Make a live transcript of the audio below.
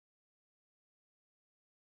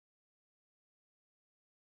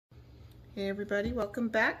Hey everybody, welcome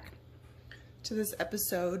back to this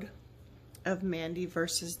episode of Mandy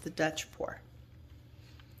versus the Dutch pour.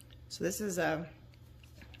 So this is a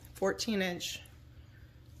 14-inch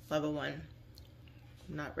level 1.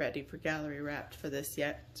 I'm not ready for gallery wrapped for this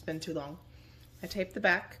yet. It's been too long. I taped the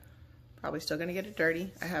back. Probably still gonna get it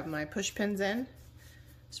dirty. I have my push pins in.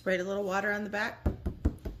 Sprayed a little water on the back.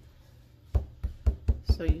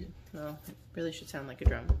 So well, it really should sound like a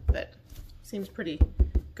drum, but seems pretty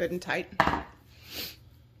good and tight.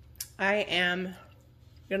 I am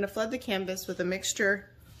going to flood the canvas with a mixture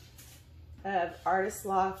of Artist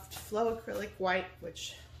Loft Flow Acrylic White,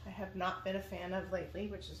 which I have not been a fan of lately,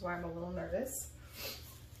 which is why I'm a little nervous.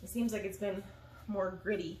 It seems like it's been more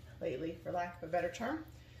gritty lately, for lack of a better term.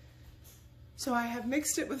 So I have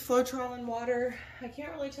mixed it with Floetrol and water. I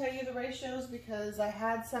can't really tell you the ratios because I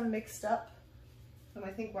had some mixed up, and I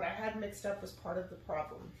think what I had mixed up was part of the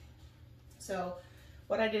problem. So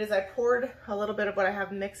what I did is I poured a little bit of what I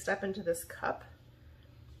have mixed up into this cup,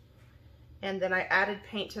 and then I added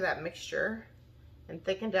paint to that mixture and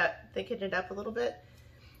thickened it up a little bit.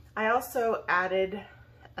 I also added,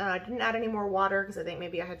 I didn't add any more water because I think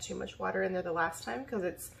maybe I had too much water in there the last time, because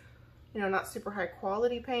it's, you know, not super high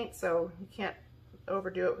quality paint, so you can't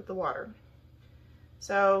overdo it with the water.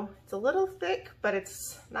 So it's a little thick, but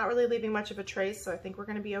it's not really leaving much of a trace, so I think we're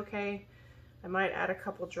going to be okay. I might add a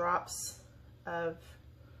couple drops of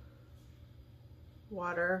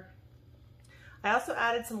water. I also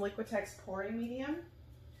added some Liquitex pouring medium,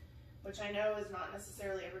 which I know is not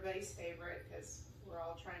necessarily everybody's favorite because we're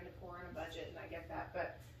all trying to pour on a budget, and I get that,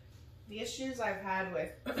 but the issues I've had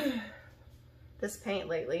with this paint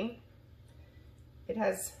lately, it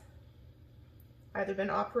has either been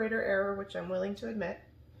operator error, which I'm willing to admit,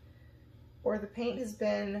 or the paint has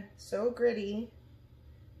been so gritty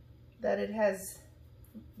that it has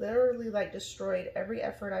literally like destroyed every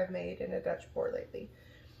effort I've made in a Dutch pour lately.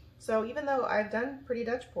 So even though I've done pretty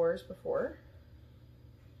Dutch pours before,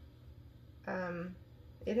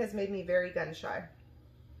 it has made me very gun shy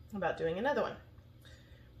about doing another one.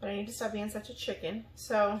 But I need to stop being such a chicken.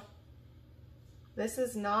 So this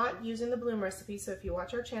is not using the bloom recipe. So if you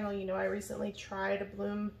watch our channel, you know I recently tried a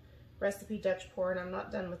bloom recipe Dutch pour, and I'm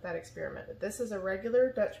not done with that experiment. But this is a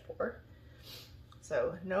regular Dutch pour.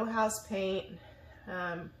 So no house paint.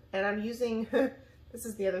 And I'm using, this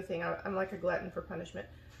is the other thing, I'm like a glutton for punishment.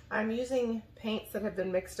 I'm using paints that have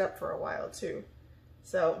been mixed up for a while too.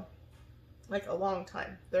 So, like a long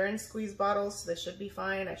time. They're in squeeze bottles, so they should be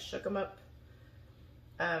fine. I shook them up.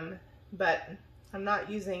 But I'm not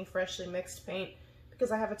using freshly mixed paint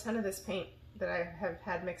because I have a ton of this paint that I have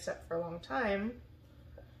had mixed up for a long time.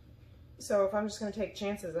 So if I'm just going to take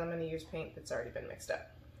chances, I'm going to use paint that's already been mixed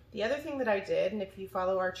up. The other thing that I did, and if you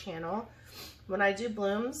follow our channel, when I do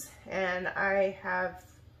blooms and I have,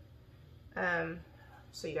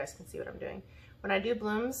 so you guys can see what I'm doing. When I do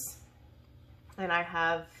blooms and I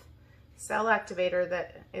have cell activator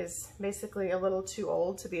that is basically a little too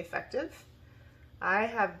old to be effective, I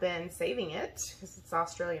have been saving it because it's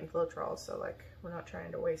Australian Floetrol, so like we're not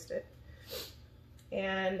trying to waste it.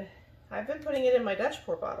 And I've been putting it in my Dutch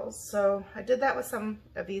pour bottles. So I did that with some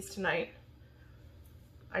of these tonight.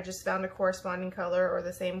 I just found a corresponding color or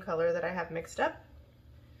the same color that I have mixed up.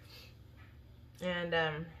 And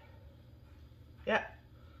yeah,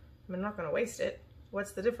 I'm not gonna waste it.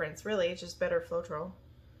 What's the difference? Really, it's just better Floetrol.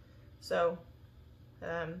 So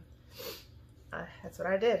that's what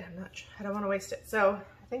I did. I don't wanna waste it. So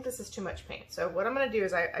I think this is too much paint. So what I'm gonna do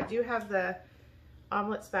is I do have the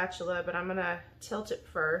omelet spatula, but I'm gonna tilt it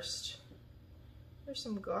first. There's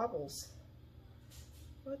some gobbles.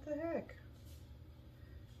 What the heck?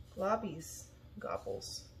 Globbies,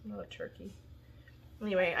 gobbles, not a turkey.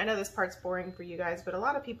 Anyway, I know this part's boring for you guys, but a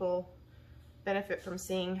lot of people benefit from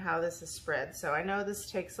seeing how this is spread. So I know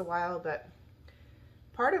this takes a while, but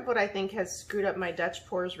part of what I think has screwed up my Dutch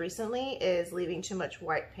pours recently is leaving too much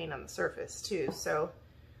white paint on the surface too. So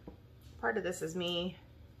part of this is me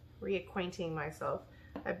reacquainting myself.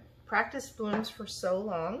 I've practiced blooms for so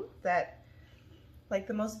long that like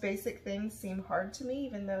the most basic things seem hard to me,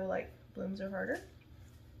 even though like blooms are harder.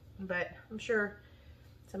 But I'm sure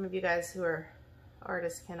some of you guys who are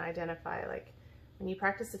artists can identify, like when you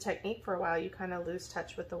practice the technique for a while, you kind of lose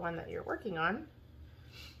touch with the one that you're working on.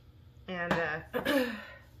 And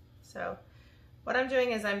so what I'm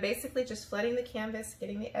doing is I'm basically just flooding the canvas,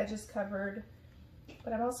 getting the edges covered,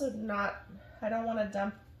 but I'm also not, I don't want to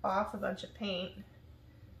dump off a bunch of paint.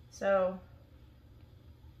 So I'm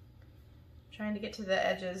trying to get to the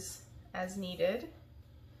edges as needed.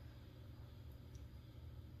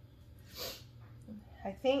 I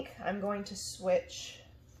think I'm going to switch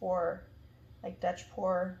for like Dutch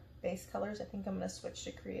pour base colors, I think I'm gonna switch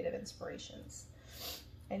to Creative Inspirations.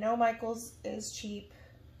 I know Michael's is cheap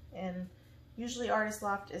and usually Artist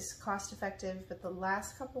Loft is cost effective, but the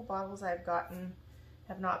last couple bottles I've gotten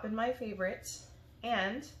have not been my favorite.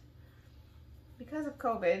 And because of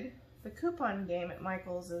COVID, the coupon game at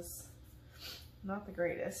Michael's is not the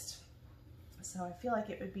greatest. So I feel like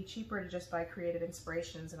it would be cheaper to just buy Creative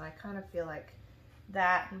Inspirations, and I kind of feel like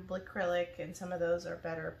that and acrylic and some of those are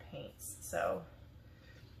better paints. So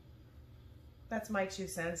that's my 2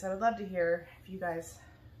 cents. I would love to hear if you guys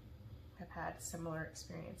have had similar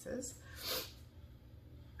experiences.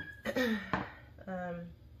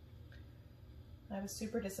 I was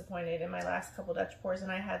super disappointed in my last couple Dutch pours,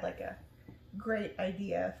 and I had like a great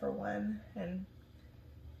idea for one, and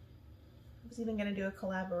I was even going to do a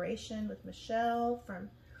collaboration with Michelle from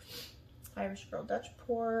Irish Girl Dutch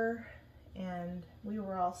Pour, and we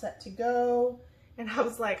were all set to go, and I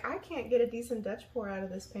was like, I can't get a decent Dutch pour out of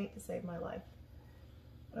this paint to save my life.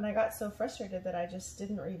 And I got so frustrated that I just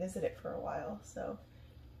didn't revisit it for a while. So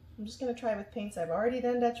I'm just going to try with paints I've already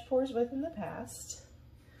done Dutch pours with in the past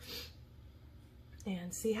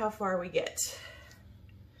and see how far we get.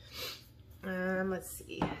 Let's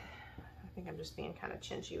see. I think I'm just being kind of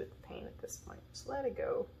chinchy with the paint at this point. Just let it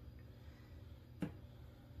go.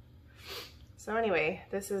 So anyway,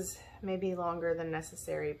 this is maybe longer than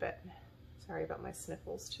necessary, but sorry about my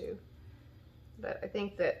sniffles too. But I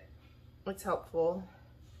think that it's helpful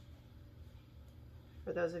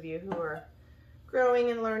for those of you who are growing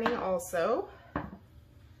and learning also.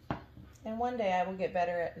 And one day I will get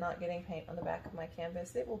better at not getting paint on the back of my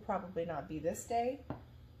canvas. It will probably not be this day,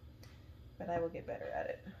 but I will get better at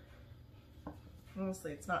it.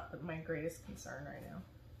 Honestly, it's not my greatest concern right now.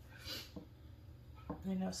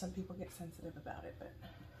 I know some people get sensitive about it, but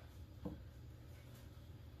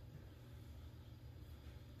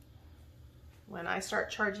when I start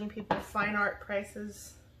charging people fine art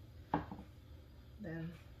prices,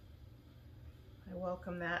 then I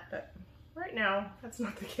welcome that, but right now that's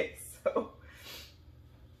not the case. So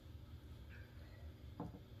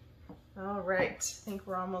all right, I think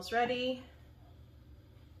we're almost ready.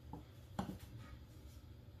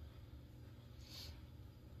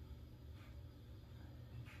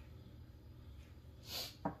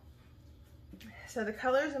 So the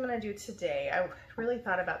colors I'm going to do today, I really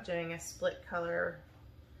thought about doing a split color.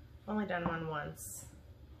 I've only done one once,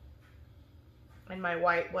 and my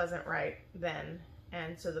white wasn't right then,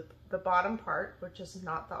 and so the bottom part, which is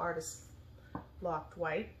not the Artist Loft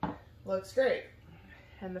white, looks great,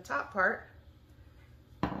 and the top part,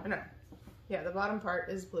 no, yeah, the bottom part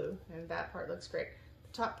is blue, and that part looks great.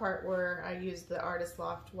 The top part where I used the Artist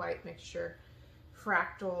Loft white mixture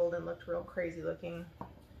fractaled and looked real crazy looking,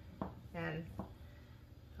 and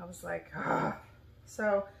I was like, ah.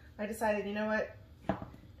 So I decided, you know what,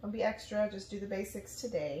 don't be extra, just do the basics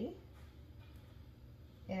today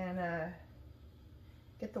and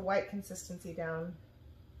get the white consistency down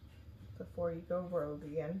before you go rogue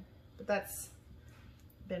again. But that's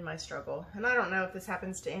been my struggle, and I don't know if this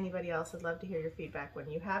happens to anybody else. I'd love to hear your feedback. When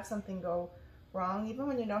you have something go wrong, even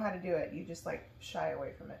when you know how to do it, you just like shy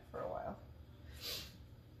away from it for a while.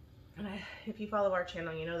 And if you follow our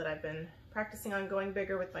channel, you know that I've been practicing on going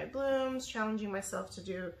bigger with my blooms, challenging myself to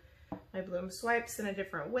do my bloom swipes in a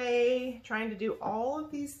different way, trying to do all of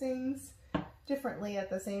these things differently at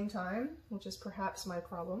the same time, which is perhaps my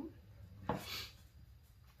problem.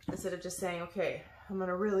 Instead of just saying, okay, I'm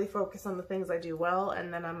gonna really focus on the things I do well,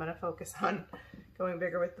 and then I'm gonna focus on going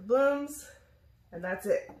bigger with the blooms, and that's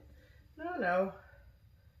it. No,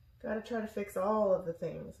 gotta try to fix all of the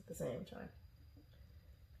things at the same time.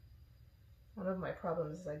 One of my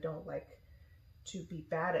problems is I don't like to be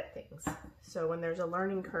bad at things. So when there's a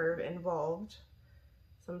learning curve involved,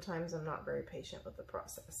 sometimes I'm not very patient with the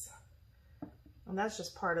process. And that's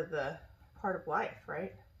just part of life,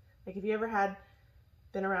 right? Like, if you ever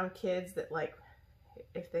been around kids that, like,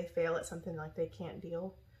 if they fail at something, like they can't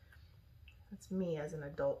deal, that's me as an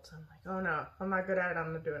adult. I'm like, oh no, I'm not good at it,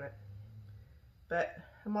 I'm not doing it. But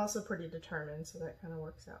I'm also pretty determined, so that kind of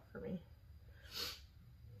works out for me.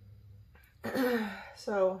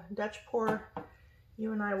 So Dutch pour,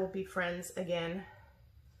 you and I will be friends again.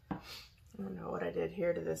 I don't know what I did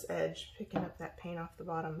here to this edge. Picking up that paint off the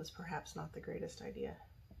bottom was perhaps not the greatest idea.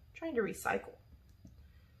 I'm trying to recycle.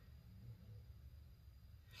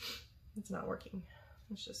 It's not working.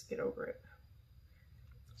 Let's just get over it.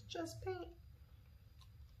 It's just paint.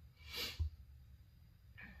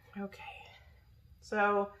 Okay.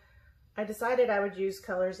 So I decided I would use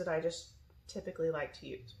colors that I just typically like to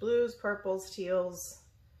use. Blues, purples, teals,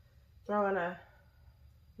 throw in a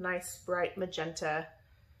nice bright magenta,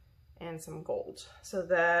 and some gold. So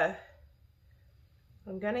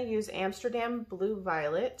I'm gonna use Amsterdam Blue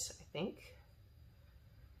Violet, I think.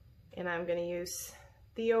 And I'm gonna use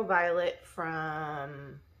Thio Violet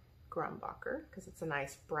from Grumbacher because it's a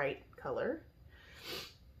nice bright color.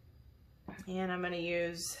 And I'm gonna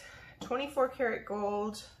use 24 karat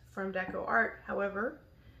gold from Deco Art. However,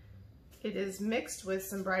 it is mixed with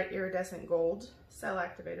some bright iridescent gold cell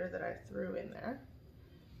activator that I threw in there.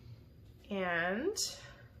 And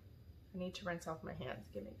I need to rinse off my hands.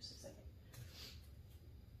 Give me just a second.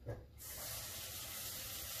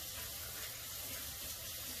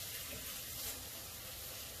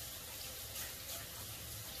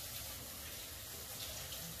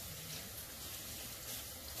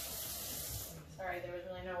 Sorry, there was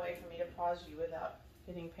really no way for me to pause you without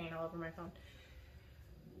getting paint all over my phone.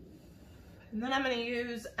 And then I'm going to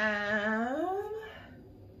use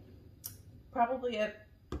probably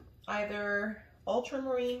either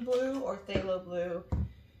ultramarine blue or phthalo blue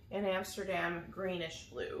and Amsterdam greenish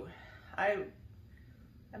blue. I'm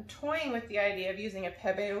toying with the idea of using a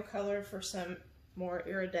Pebeo color for some more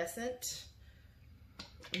iridescent,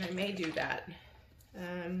 and I may do that.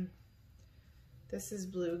 This is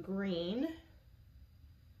blue-green.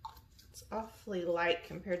 It's awfully light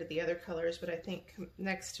compared to the other colors, but I think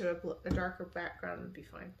next to a darker background would be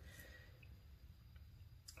fine.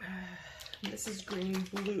 This is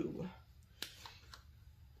green-blue.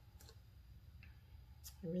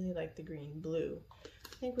 I really like the green-blue.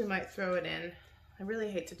 I think we might throw it in. I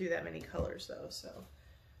really hate to do that many colors though, so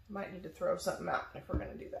I might need to throw something out if we're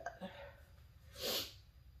gonna do that.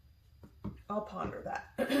 I'll ponder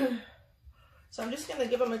that. So I'm just gonna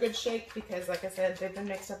give them a good shake because, like I said, they've been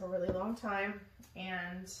mixed up a really long time,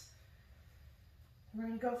 and we're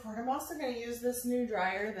gonna go for it. I'm also gonna use this new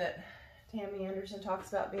dryer that Tammy Anderson talks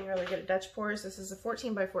about being really good at Dutch pours. This is a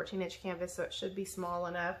 14 by 14 inch canvas, so it should be small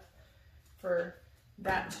enough for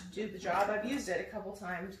that to do the job. I've used it a couple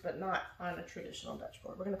times, but not on a traditional Dutch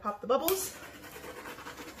pour. We're gonna pop the bubbles.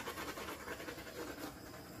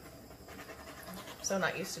 So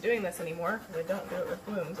not used to doing this anymore because I don't do it with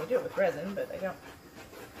blooms. I do it with resin, but I don't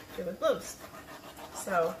do it with blooms.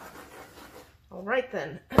 So, all right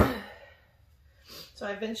then. So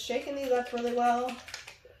I've been shaking these up really well.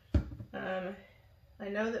 I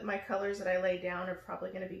know that my colors that I lay down are probably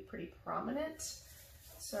going to be pretty prominent.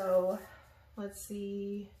 So let's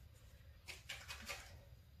see.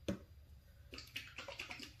 I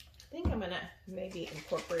think I'm going to maybe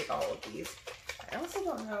incorporate all of these. I also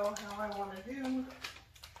don't know how I want to do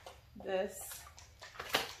this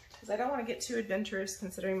because I don't want to get too adventurous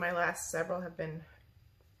considering my last several have been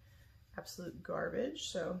absolute garbage.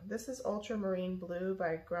 So this is Ultramarine Blue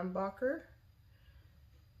by Grumbacher.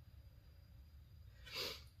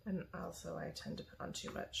 And also I tend to put on too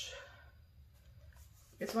much.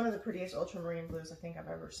 It's one of the prettiest ultramarine blues I think I've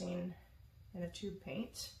ever seen in a tube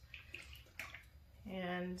paint.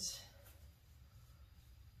 And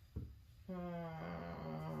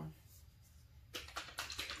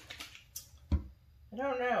I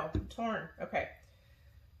don't know, I'm torn. Okay.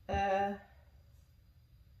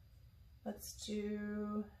 Let's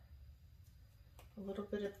do a little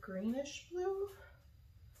bit of greenish blue.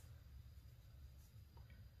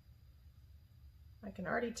 I can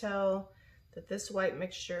already tell that this white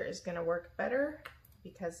mixture is going to work better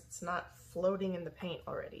because it's not floating in the paint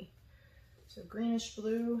already. So greenish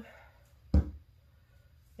blue. I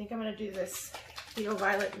think I'm going to do this Thio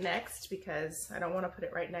Violet next because I don't want to put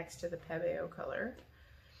it right next to the Pebeo color.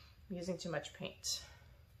 I'm using too much paint.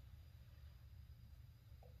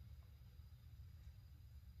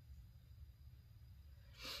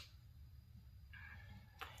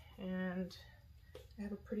 And I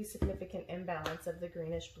have a pretty significant imbalance of the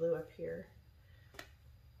greenish blue up here.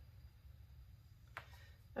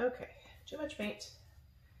 Okay, too much paint.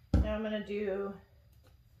 Now I'm going to do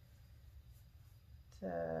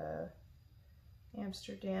the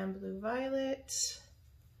Amsterdam Blue Violet.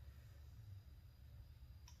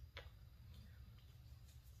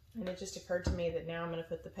 And it just occurred to me that now I'm going to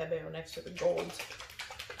put the Pebeo next to the gold.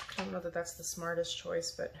 I don't know that that's the smartest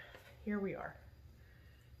choice, but here we are.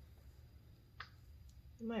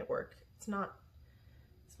 It might work. It's not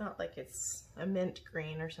like it's a mint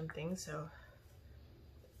green or something, so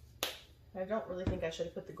I don't really think I should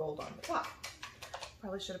have put the gold on the top.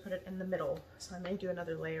 Probably should have put it in the middle, so I may do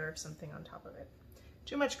another layer of something on top of it.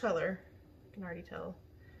 Too much color, I can already tell.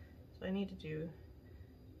 So I need to do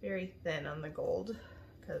very thin on the gold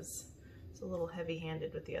because it's a little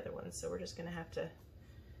heavy-handed with the other ones, so we're just gonna have to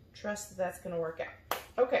trust that that's gonna work out.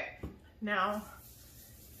 Okay, now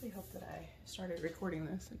I hope that I started recording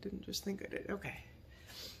this. I didn't just think I did. Okay.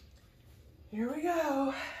 Here we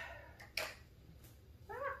go.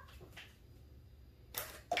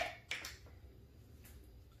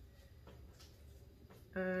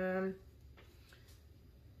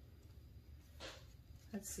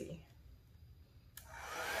 see.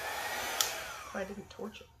 Oh, I didn't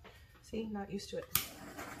torch it. See, not used to it.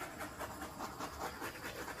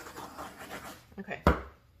 Okay,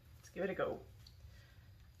 let's give it a go.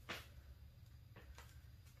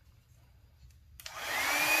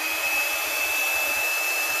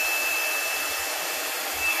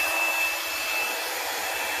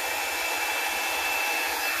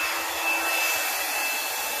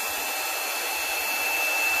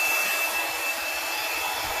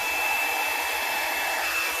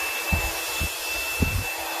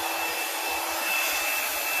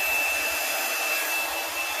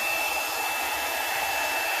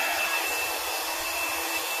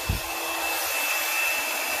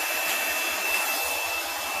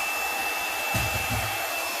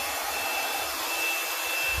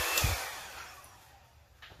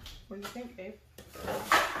 What do you think, Abe?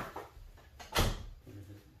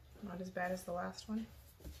 Not as bad as the last one.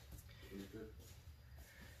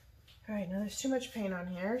 All right, now there's too much paint on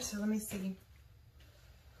here, so let me see.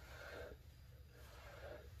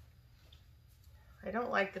 I don't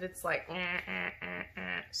like that it's like,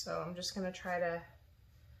 so I'm just gonna try to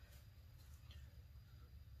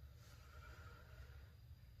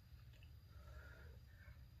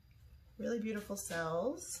really beautiful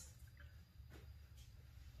cells.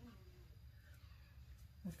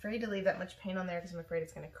 I'm afraid to leave that much paint on there because I'm afraid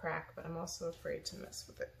it's going to crack, but I'm also afraid to mess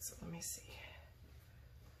with it. So let me see.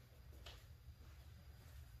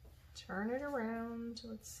 Turn it around.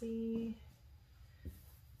 Let's see.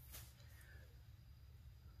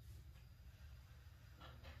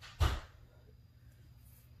 I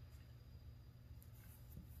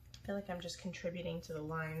feel like I'm just contributing to the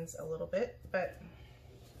lines a little bit, but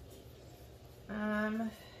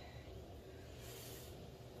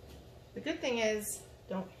the good thing is,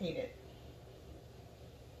 don't hate it.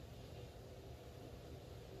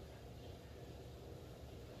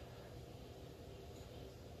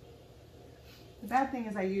 The bad thing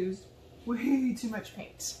is I used way too much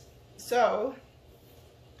paint. So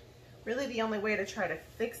really the only way to try to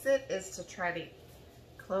fix it is to try to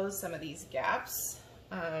close some of these gaps,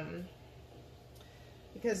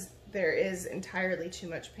 because there is entirely too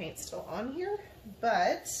much paint still on here,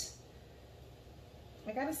 but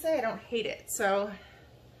I gotta say I don't hate it. So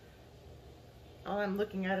while I'm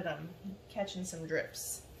looking at it, I'm catching some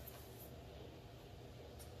drips.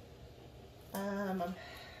 I'm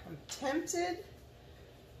tempted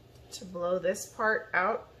to blow this part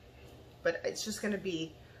out, but it's just gonna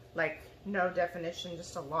be like no definition,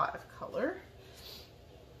 just a lot of color.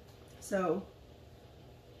 So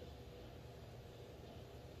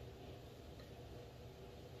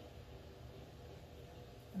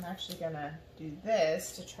I'm actually gonna do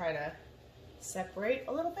this to try to separate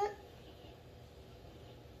a little bit.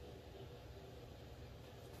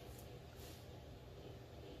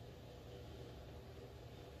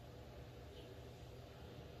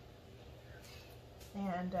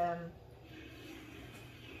 And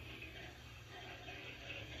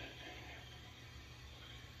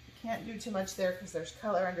can't do too much there because there's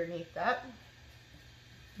color underneath that.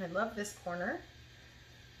 I love this corner.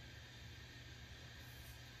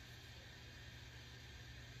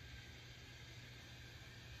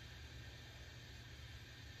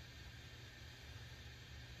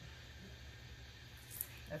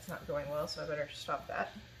 That's not going well, so I better stop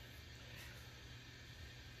that.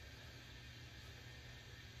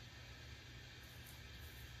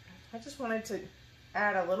 I just wanted to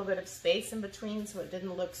add a little bit of space in between so it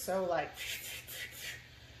didn't look so like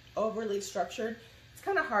overly structured. It's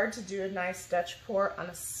kind of hard to do a nice Dutch pour on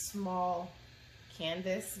a small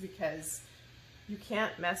canvas because you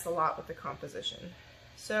can't mess a lot with the composition.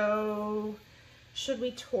 So should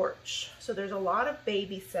we torch? So there's a lot of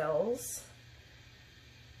baby cells.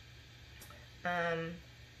 And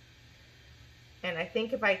I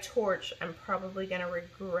think if I torch, I'm probably going to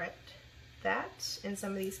regret that in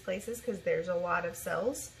some of these places because there's a lot of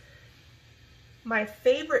cells. My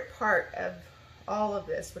favorite part of all of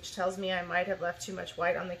this, which tells me I might have left too much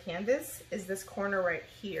white on the canvas, is this corner right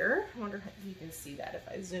here. I wonder if you can see that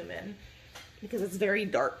if I zoom in because it's very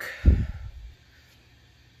dark. Let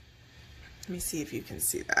me see if you can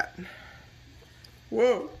see that.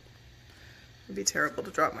 Whoa. It'd be terrible to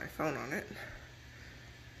drop my phone on it.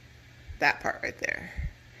 That part right there.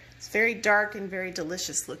 It's very dark and very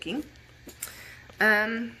delicious looking.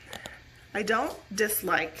 I don't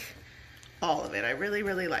dislike all of it. I really,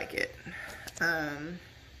 really like it.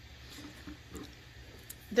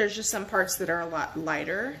 There's just some parts that are a lot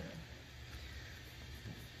lighter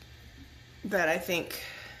that I think,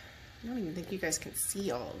 I don't even think you guys can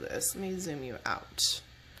see all of this. Let me zoom you out.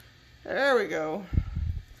 There we go.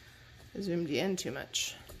 I zoomed you in too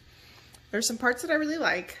much. There's some parts that I really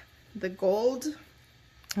like. The gold,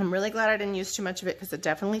 I'm really glad I didn't use too much of it because it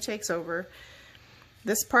definitely takes over.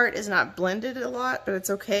 This part is not blended a lot, but it's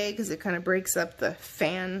okay because it kind of breaks up the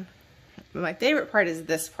fan. My favorite part is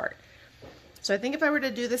this part. So I think if I were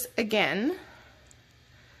to do this again,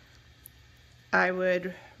 I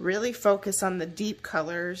would really focus on the deep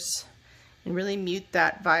colors and really mute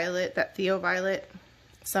that violet, that Thio violet,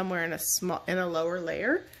 somewhere in a lower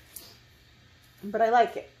layer. But I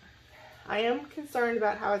like it. I am concerned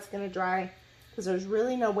about how it's going to dry because there's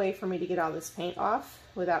really no way for me to get all this paint off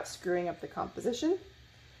without screwing up the composition.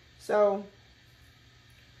 So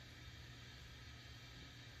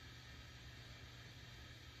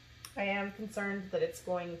I am concerned that it's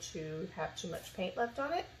going to have too much paint left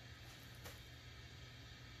on it.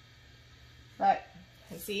 But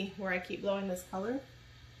you see where I keep blowing this color?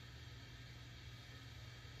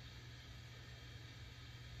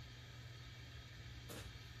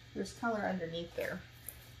 There's color underneath there.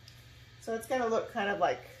 So it's going to look kind of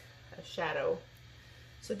like a shadow.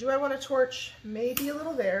 So do I want to torch maybe a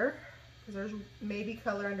little there, because there's maybe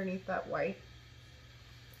color underneath that white.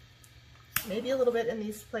 Maybe a little bit in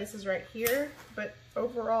these places right here, but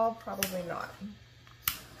overall probably not.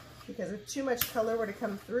 Because if too much color were to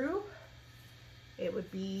come through, it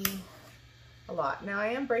would be a lot. Now I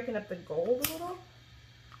am breaking up the gold a little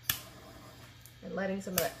and letting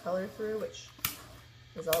some of that color through, which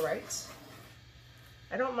is all right.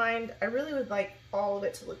 I don't mind. I really would like all of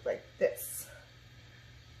it to look like this.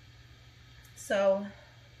 So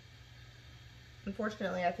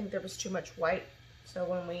unfortunately, I think there was too much white. So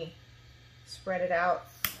when we spread it out,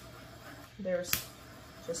 there's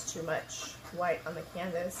just too much white on the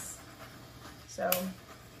canvas. So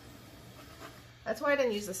that's why I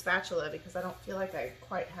didn't use the spatula, because I don't feel like I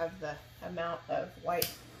quite have the amount of white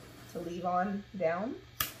to leave on down.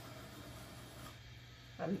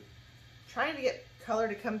 I'm trying to get color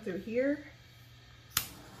to come through here,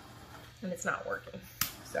 and it's not working.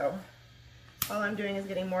 So all I'm doing is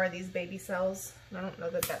getting more of these baby cells, and I don't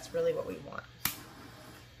know that that's really what we want.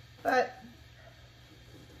 But,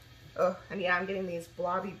 oh, and yeah, I'm getting these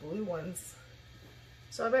blobby blue ones.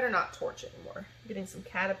 So I better not torch anymore. I'm getting some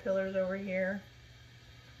caterpillars over here.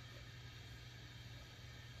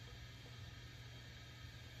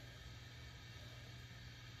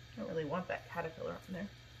 I don't really want that caterpillar up in there.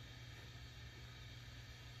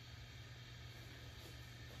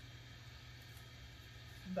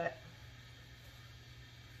 But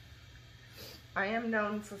I am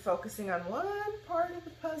known for focusing on one part of the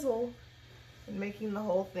puzzle and making the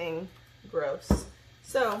whole thing gross.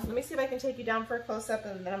 So let me see if I can take you down for a close-up,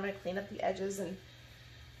 and then I'm going to clean up the edges, and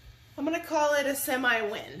I'm going to call it a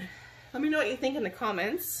semi-win. Let me know what you think in the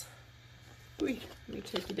comments. Let me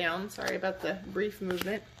take you down. Sorry about the brief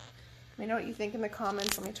movement. Let me know what you think in the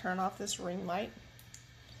comments. Let me turn off this ring light.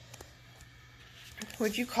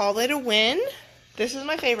 Would you call it a win? This is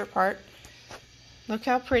my favorite part. Look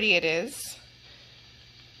how pretty it is.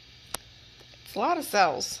 It's a lot of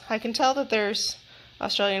cells. I can tell that there's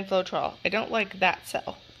Australian Floetrol. I don't like that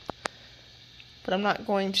cell. But I'm not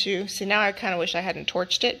going to. See, now I kind of wish I hadn't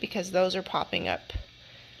torched it, because those are popping up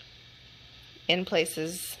in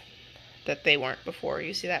places that they weren't before.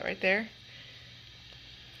 You see that right there?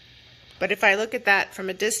 But if I look at that from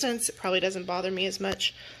a distance, it probably doesn't bother me as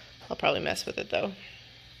much. I'll probably mess with it though.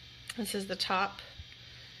 This is the top.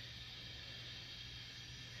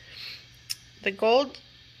 The gold,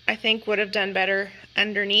 I think, would have done better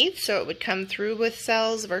underneath, so it would come through with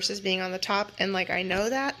cells versus being on the top. And like, I know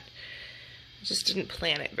that, I just didn't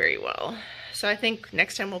plan it very well. So I think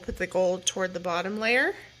next time we'll put the gold toward the bottom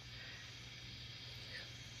layer.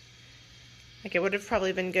 Like, it would have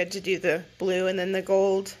probably been good to do the blue and then the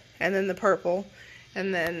gold and then the purple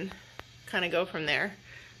and then kind of go from there.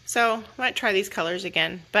 So I might try these colors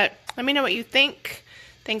again, but let me know what you think.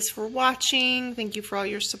 Thanks for watching. Thank you for all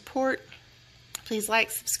your support. Please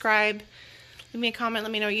like, subscribe, leave me a comment,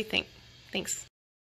 let me know what you think. Thanks.